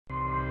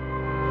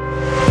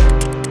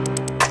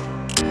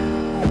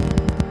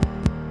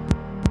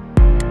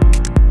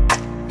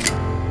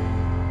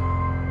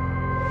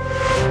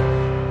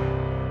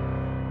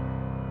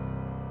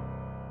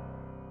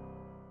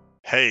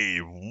Hey,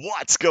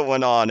 what's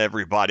going on,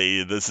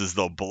 everybody? This is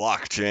the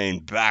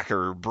Blockchain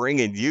Backer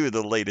bringing you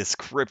the latest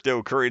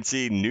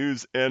cryptocurrency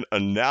news and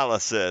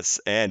analysis.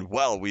 And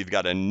well, we've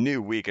got a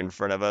new week in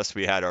front of us.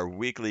 We had our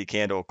weekly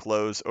candle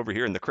close over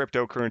here in the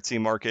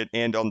cryptocurrency market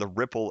and on the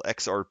Ripple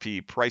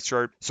XRP price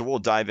chart. So we'll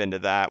dive into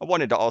that. I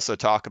wanted to also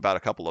talk about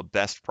a couple of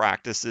best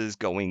practices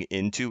going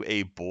into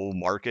a bull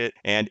market.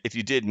 And if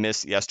you did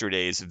miss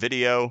yesterday's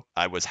video,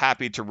 I was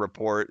happy to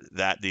report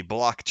that the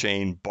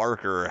Blockchain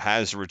Barker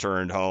has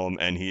returned home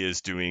and he is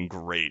doing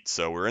great.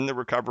 So we're in the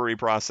recovery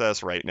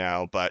process right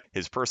now, but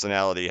his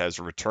personality has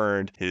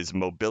returned, his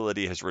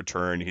mobility has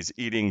returned, he's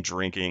eating,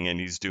 drinking, and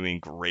he's doing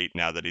great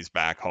now that he's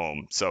back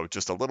home. So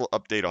just a little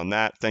update on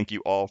that. Thank you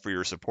all for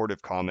your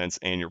supportive comments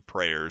and your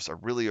prayers. I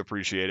really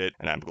appreciate it,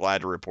 and I'm glad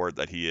to report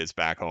that he is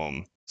back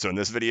home. So in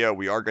this video,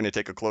 we are going to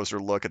take a closer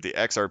look at the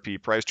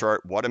XRP price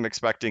chart, what I'm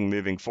expecting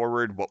moving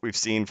forward, what we've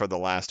seen for the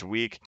last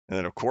week, and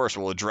then of course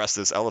we'll address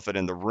this elephant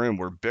in the room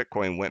where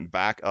Bitcoin went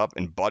back up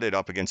and butted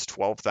up against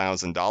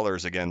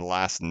 $12,000 again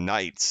last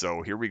night.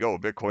 So here we go,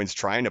 Bitcoin's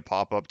trying to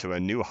pop up to a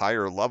new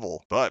higher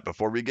level. But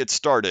before we get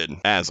started,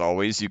 as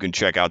always, you can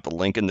check out the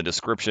link in the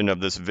description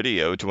of this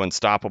video to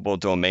Unstoppable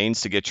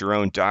Domains to get your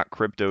own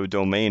 .crypto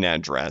domain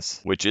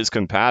address, which is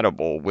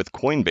compatible with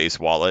Coinbase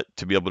Wallet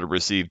to be able to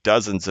receive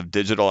dozens of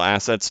digital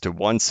assets to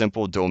one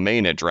simple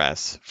domain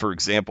address. For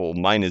example,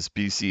 mine is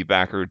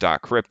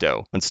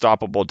bcbacker.crypto.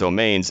 Unstoppable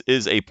Domains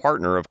is a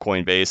partner of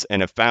Coinbase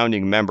and a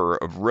founding member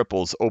of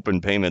Ripple's Open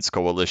Payments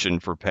Coalition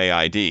for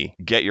PayID.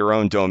 Get your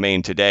own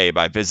domain today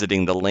by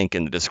visiting the link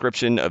in the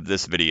description of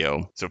this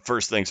video. So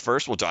first things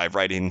first, we'll dive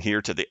right in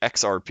here to the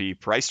XRP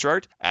price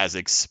chart. As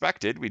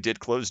expected, we did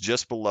close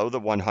just below the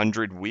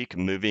 100-week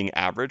moving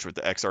average with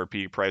the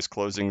XRP price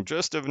closing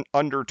just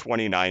under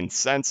 29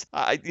 cents.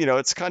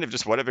 It's kind of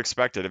just what I've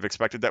expected. I've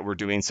expected that we're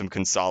doing some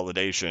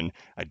consolidation.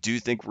 I do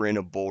think we're in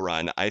a bull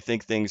run. I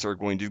think things are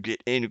going to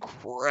get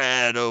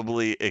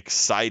incredibly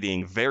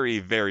exciting very,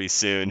 very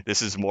soon.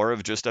 This is more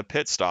of just a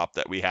pit stop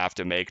that we have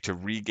to make to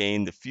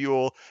regain the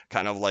fuel,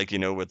 kind of like,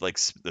 with like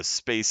the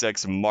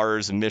SpaceX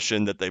Mars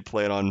mission that they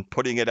plan on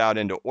putting it out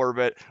into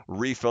orbit,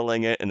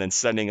 refilling it, and then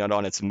sending it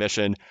on its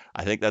mission.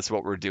 I think that's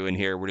what we're doing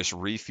here. We're just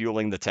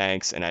refueling the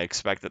tanks, and I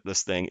expect that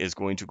this thing is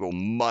going to go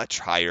much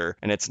higher,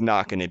 and it's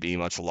not going to be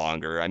much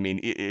longer. I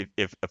mean,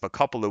 if a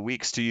couple of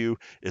weeks to you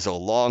is a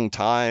long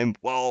time,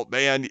 well,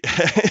 man,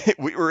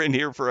 we were in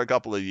here for a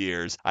couple of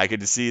years. I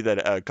could see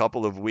that a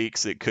couple of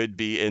weeks it could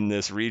be in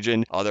this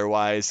region.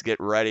 Otherwise, get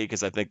ready,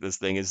 because I think this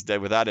thing is dead.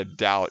 Without a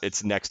doubt,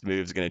 its next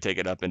move is going to take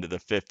it up into the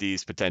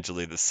 50s,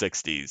 potentially the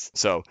 60s.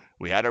 So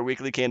we had our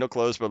weekly candle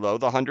close below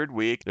the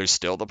 100-week. There's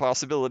still the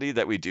possibility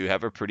that we do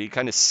have a pretty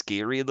kind of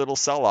scary little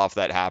sell-off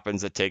that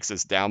happens that takes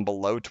us down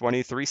below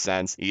 23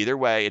 cents. Either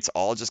way, it's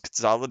all just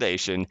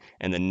consolidation,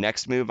 and the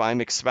next move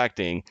I'm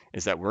expecting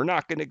is that we're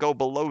not going to go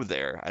below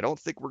there. I don't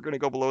think we're going to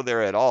go below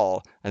there at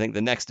all. I think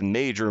the next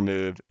major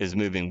move is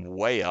moving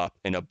way up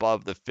and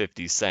above the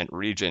 50-cent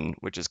region,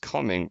 which is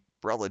coming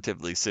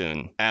relatively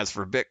soon. As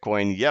for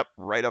Bitcoin, yep,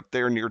 right up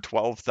there near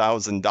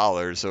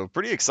 $12,000. So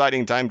pretty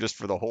exciting time just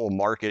for the whole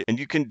market. And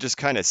you can just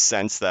kind of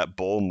sense that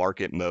bull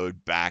market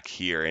mode back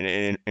here.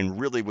 And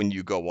really when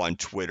you go on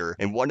Twitter,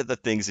 and one of the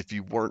things, if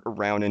you weren't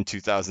around in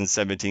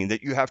 2017,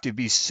 that you have to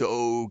be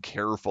so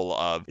careful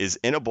of is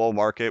in a bull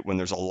market, when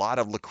there's a lot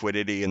of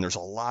liquidity and there's a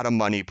lot of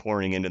money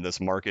pouring into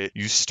this market,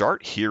 you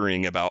start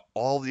hearing about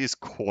all these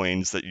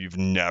coins that you've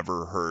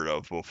never heard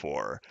of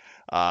before.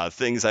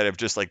 Things that have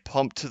just like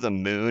pumped to the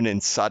moon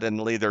and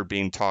suddenly they're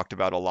being talked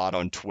about a lot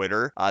on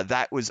Twitter.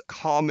 That was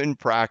common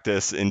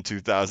practice in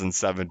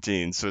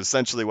 2017. So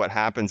essentially what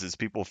happens is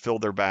people fill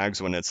their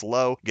bags when it's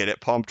low, get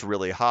it pumped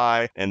really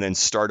high, and then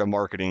start a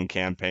marketing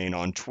campaign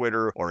on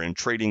Twitter or in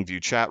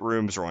TradingView chat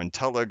rooms or on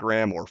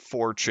Telegram or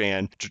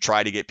 4chan to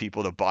try to get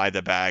people to buy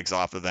the bags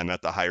off of them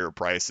at the higher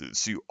prices.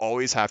 So you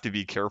always have to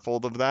be careful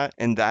of that.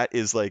 And that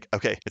is like,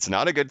 okay, it's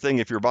not a good thing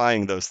if you're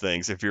buying those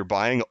things. If you're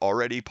buying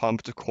already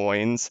pumped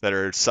coins that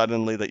are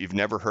suddenly that you've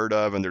never heard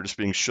of and they're just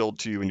being shilled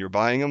to you and you're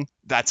buying them,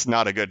 that's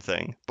not a good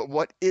thing. But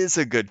what is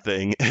a good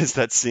thing is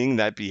that seeing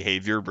that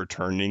behavior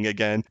returning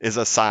again is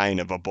a sign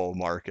of a bull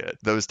market.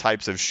 Those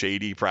types of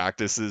shady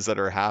practices that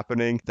are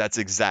happening, that's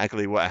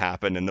exactly what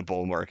happened in the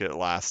bull market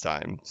last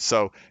time.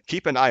 So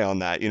keep an eye on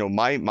that.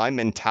 My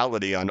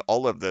mentality on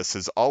all of this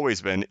has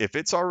always been, if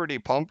it's already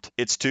pumped,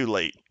 it's too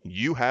late.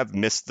 You have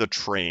missed the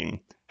train.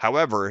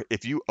 However,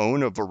 if you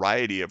own a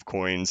variety of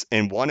coins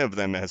and one of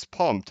them has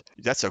pumped,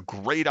 that's a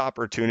great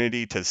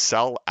opportunity to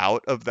sell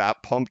out of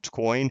that pumped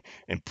coin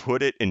and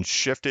put it and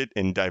shift it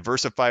and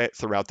diversify it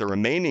throughout the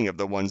remaining of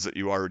the ones that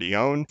you already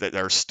own that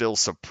are still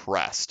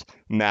suppressed.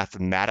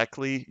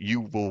 Mathematically,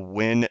 you will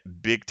win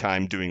big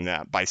time doing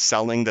that by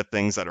selling the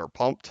things that are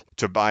pumped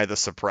to buy the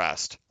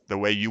suppressed. the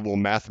way you will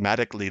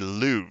mathematically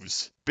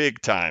lose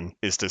big time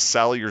is to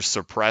sell your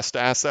suppressed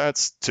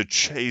assets to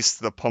chase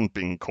the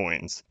pumping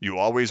coins. You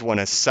always want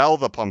to sell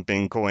the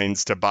pumping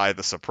coins to buy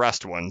the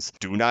suppressed ones.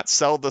 Do not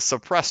sell the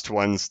suppressed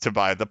ones to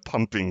buy the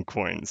pumping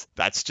coins.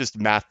 That's just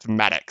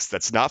mathematics.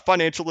 That's not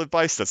financial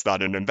advice. That's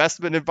not an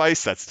investment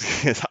advice.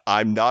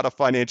 I'm not a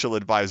financial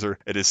advisor.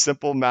 It is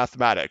simple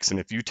mathematics. And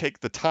if you take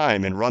the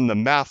time and run the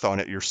math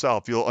on it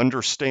yourself, you'll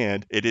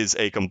understand it is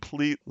a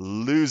complete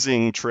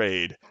losing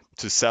trade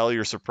to sell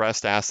your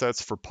suppressed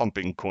assets for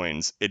pumping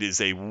coins. It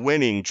is a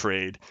winning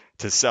trade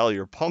to sell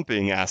your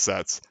pumping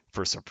assets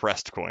for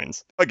suppressed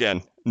coins.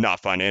 Again, not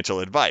financial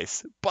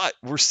advice, but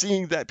we're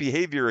seeing that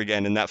behavior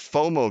again and that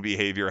FOMO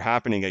behavior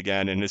happening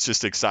again. And it's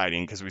just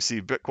exciting because we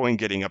see Bitcoin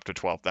getting up to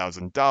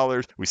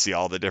 $12,000. We see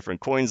all the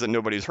different coins that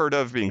nobody's heard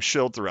of being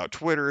shilled throughout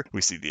Twitter. We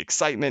see the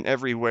excitement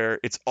everywhere.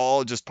 It's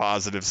all just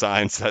positive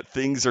signs that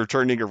things are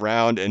turning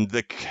around and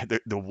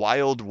the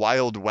wild,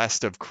 wild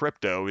west of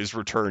crypto is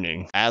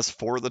returning. As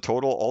for the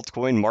total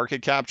altcoin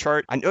market cap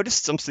chart, I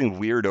noticed something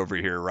weird over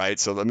here, right?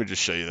 So let me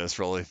just show you this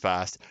really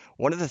fast.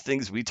 One of the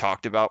things we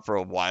talked about for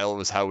a while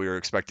was how we were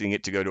expecting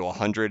it to go to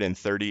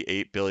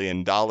 $138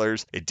 billion.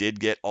 It did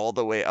get all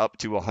the way up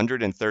to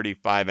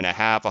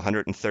 135.5,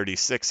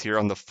 136 here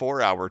on the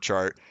 4-hour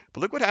chart.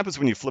 But look what happens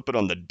when you flip it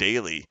on the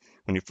daily.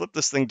 When you flip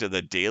this thing to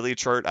the daily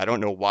chart, I don't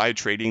know why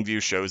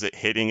TradingView shows it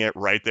hitting it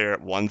right there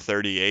at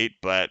 138,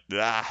 but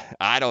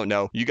I don't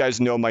know. You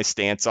guys know my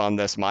stance on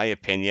this. My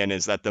opinion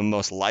is that the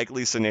most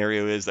likely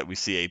scenario is that we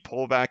see a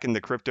pullback in the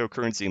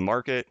cryptocurrency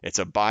market. It's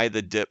a buy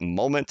the dip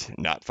moment,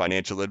 not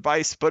financial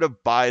advice, but a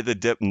buy the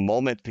dip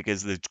moment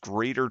because the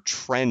greater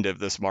trend of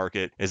this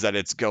market is that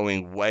it's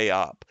going way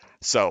up.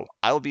 So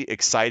I'll be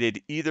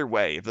excited either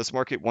way. If this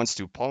market wants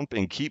to pump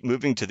and keep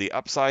moving to the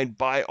upside,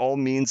 by all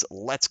means,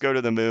 let's go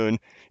to the moon.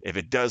 If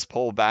it does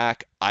pull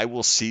back, I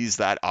will seize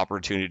that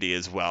opportunity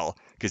as well.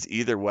 Because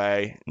either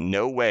way,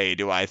 no way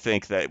do I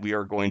think that we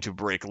are going to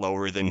break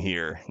lower than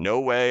here. No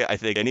way. I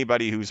think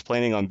anybody who's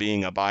planning on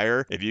being a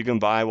buyer, if you can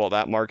buy while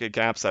that market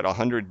cap's at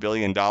 $100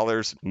 billion,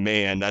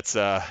 man,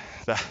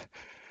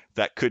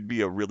 that could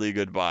be a really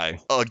good buy.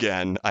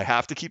 Again, I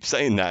have to keep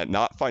saying that,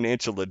 not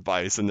financial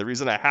advice. And the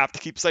reason I have to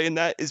keep saying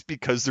that is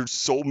because there's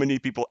so many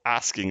people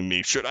asking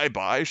me, should I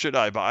buy? Should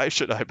I buy?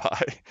 Should I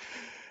buy?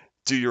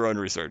 Do your own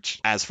research.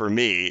 As for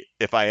me,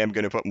 if I am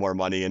going to put more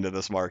money into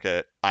this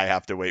market, I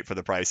have to wait for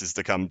the prices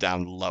to come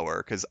down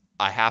lower because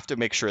I have to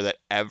make sure that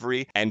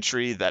every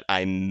entry that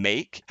I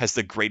make has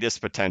the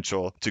greatest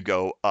potential to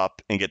go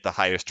up and get the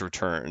highest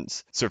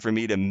returns. So for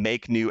me to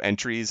make new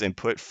entries and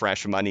put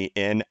fresh money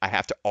in, I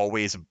have to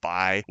always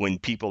buy when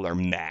people are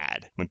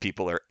mad, when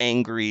people are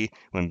angry,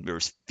 when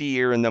there's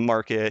fear in the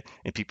market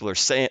and people are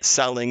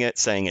selling it,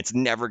 saying it's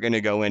never going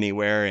to go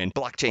anywhere and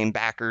blockchain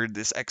backer,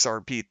 this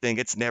XRP thing,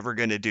 it's never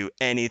going to do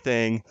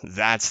anything.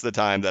 That's the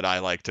time that I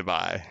like to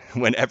buy.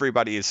 When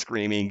everybody is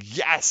screaming,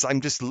 yes,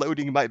 I'm just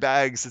loading my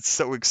bags. It's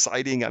so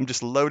exciting. I'm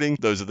just loading.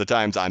 Those are the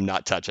times I'm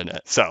not touching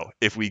it. So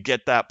if we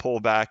get that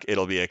pullback,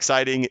 it'll be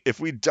exciting. If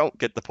we don't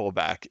get the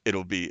pullback,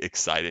 it'll be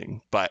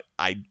exciting. But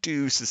I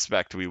do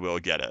suspect we will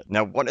get it.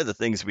 Now, one of the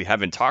things we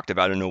haven't talked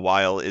about in a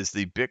while is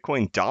the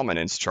Bitcoin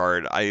dominance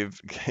chart.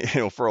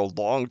 For a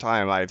long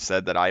time, I've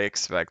said that I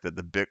expect that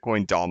the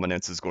Bitcoin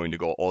dominance is going to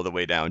go all the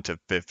way down to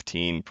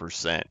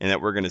 15% and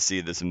that we're going to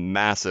see this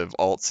massive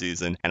alt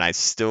season. And I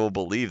still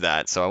believe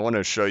that. So I want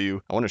to show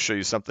you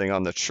something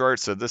on the chart.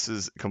 So this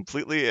is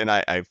completely, and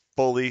I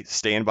fully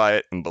stand by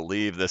it and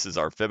believe this is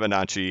our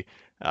Fibonacci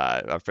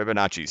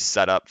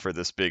setup for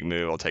this big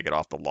move. I'll take it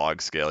off the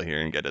log scale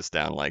here and get us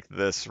down like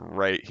this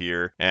right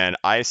here. And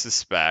I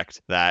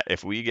suspect that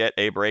if we get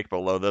a break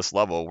below this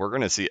level, we're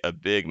going to see a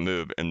big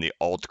move in the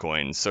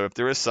altcoins. So if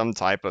there is some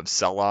type of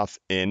sell-off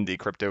in the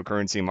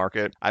cryptocurrency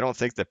market, I don't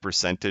think the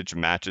percentage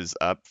matches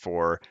up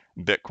for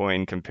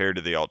Bitcoin compared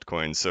to the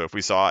altcoins. So if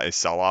we saw a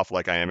sell-off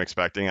like I am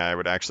expecting, I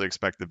would actually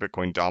expect the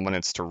Bitcoin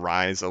dominance to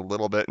rise a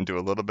little bit and do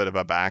a little bit of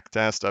a back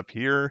test up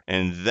here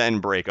and then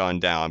break on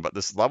down. But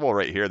this level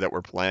right here that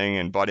we're playing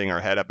and butting our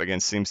head up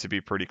against seems to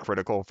be pretty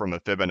critical from a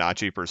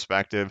Fibonacci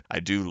perspective. I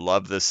do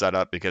love this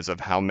setup because of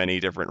how many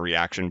different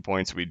reaction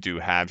points we do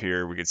have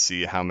here. We can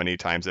see how many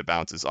times it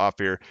bounces off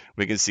here.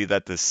 We can see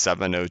that the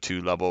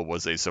 702 level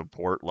was a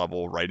support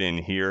level right in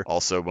here.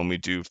 Also, when we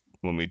do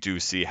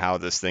see how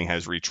this thing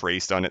has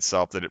retraced on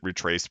itself, that it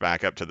retraced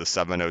back up to the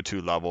 702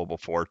 level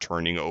before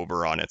turning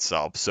over on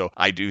itself. So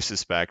I do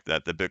suspect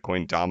that the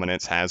Bitcoin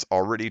dominance has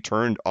already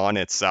turned on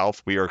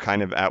itself. We are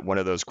kind of at one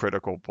of those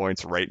critical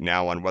points right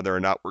now on whether or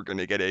not we're going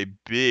to get a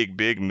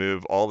big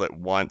move all at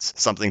once.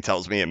 Something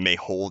tells me it may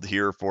hold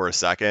here for a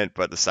second,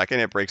 but the second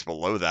it breaks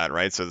below that,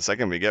 right? So the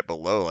second we get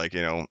below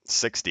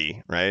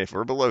 60, right? If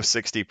we're below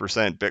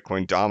 60%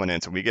 Bitcoin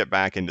dominance and we get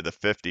back into the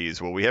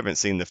 50s, well, we haven't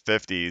seen the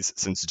 50s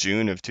since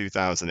June of 2000.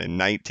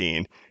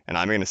 2019. And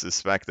I'm going to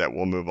suspect that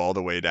we'll move all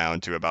the way down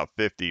to about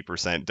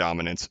 50%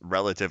 dominance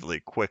relatively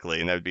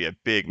quickly. And that would be a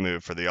big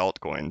move for the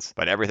altcoins.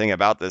 But everything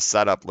about this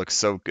setup looks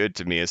so good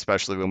to me,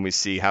 especially when we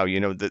see how,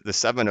 the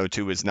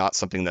 702 is not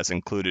something that's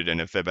included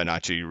in a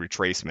Fibonacci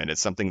retracement.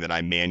 It's something that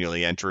I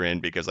manually enter in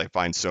because I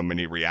find so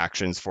many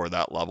reactions for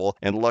that level.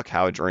 And look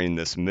how during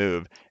this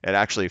move, it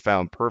actually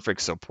found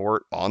perfect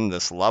support on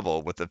this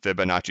level with the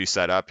Fibonacci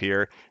setup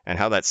here, and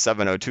how that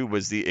 702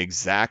 was the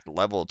exact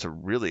level to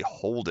really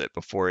hold it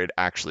before it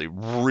actually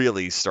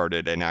really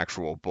started an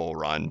actual bull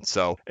run.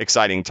 So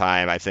exciting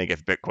time. I think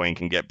if Bitcoin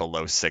can get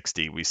below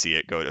 60, we see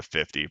it go to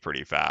 50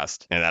 pretty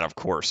fast. And that, of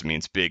course,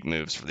 means big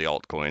moves for the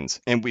altcoins.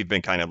 And we've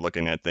been kind of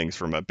looking at things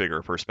from a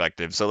bigger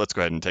perspective. So let's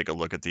go ahead and take a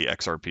look at the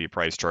XRP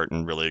price chart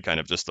and really kind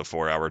of just the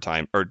 4-hour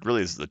time, or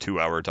really this is the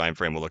 2-hour time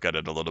frame. We'll look at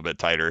it a little bit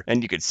tighter.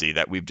 And you can see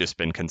that we've just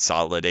been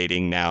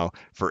consolidating now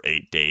for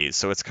 8 days.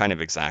 So it's kind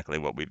of exactly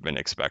what we've been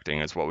expecting.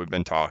 It's what we've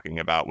been talking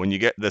about. When you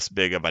get this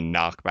big of a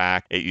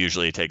knockback, it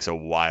usually takes a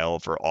while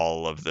for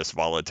all of this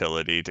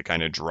volatility to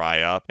kind of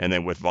dry up. And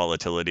then with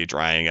volatility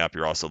drying up,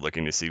 you're also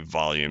looking to see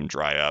volume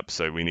dry up.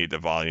 So we need the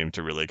volume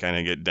to really kind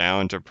of get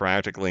down to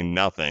practically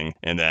nothing.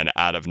 And then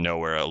out of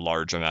nowhere, a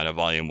large amount of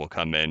volume will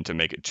come in to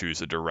make it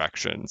choose a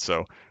direction.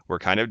 So we're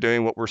kind of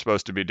doing what we're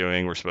supposed to be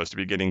doing. We're supposed to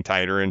be getting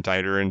tighter and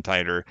tighter and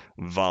tighter,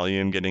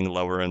 volume getting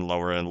lower and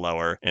lower and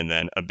lower, and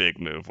then a big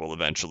move will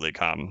eventually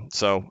come.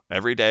 So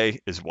every day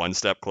is one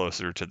step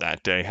closer to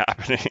that day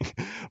happening.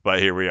 But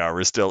here we are.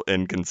 We're still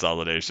in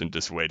consolidation,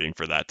 just waiting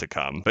for that to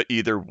come. But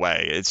either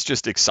way, it's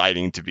just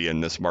exciting to be in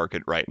this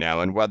market right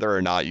now. And whether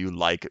or not you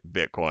like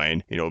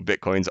Bitcoin,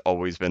 Bitcoin's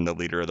always been the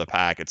leader of the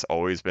pack. It's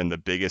always been the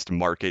biggest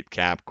market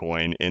cap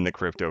coin in the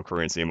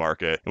cryptocurrency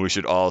market. And we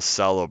should all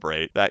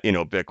celebrate that,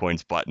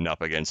 Bitcoin's button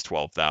up against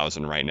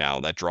 12,000 right now.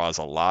 That draws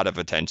a lot of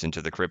attention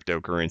to the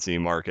cryptocurrency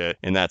market.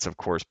 And that's, of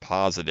course,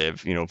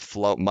 positive.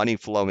 Money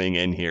flowing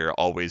in here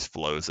always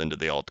flows into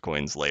the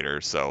altcoins later.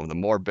 So the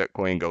more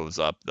Bitcoin goes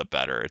up, the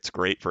better. It's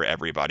great for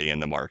everybody in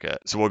the market.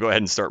 So we'll go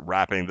ahead and start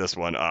wrapping this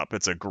one up.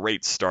 It's a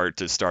great start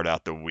to start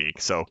out the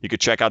week. So you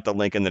could check out the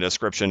link in the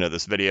description of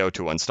this video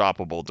to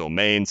Unstoppable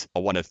Domains. I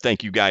want to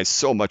thank you guys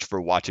so much for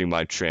watching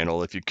my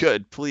channel. If you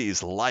could,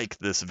 please like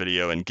this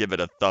video and give it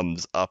a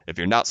thumbs up. If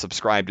you're not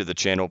subscribed to the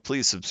channel,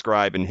 please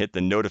subscribe and hit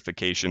the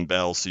notification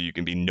bell so you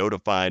can be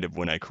notified of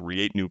when I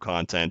create new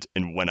content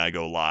and when I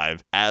go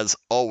live. As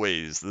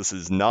always, this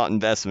is not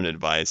investment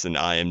advice and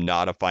I am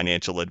not a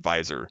financial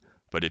advisor.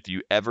 But if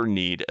you ever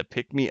need a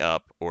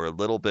pick-me-up or a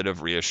little bit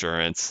of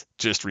reassurance,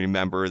 just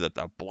remember that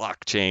the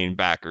blockchain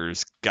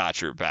backers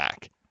got your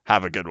back.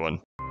 Have a good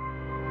one.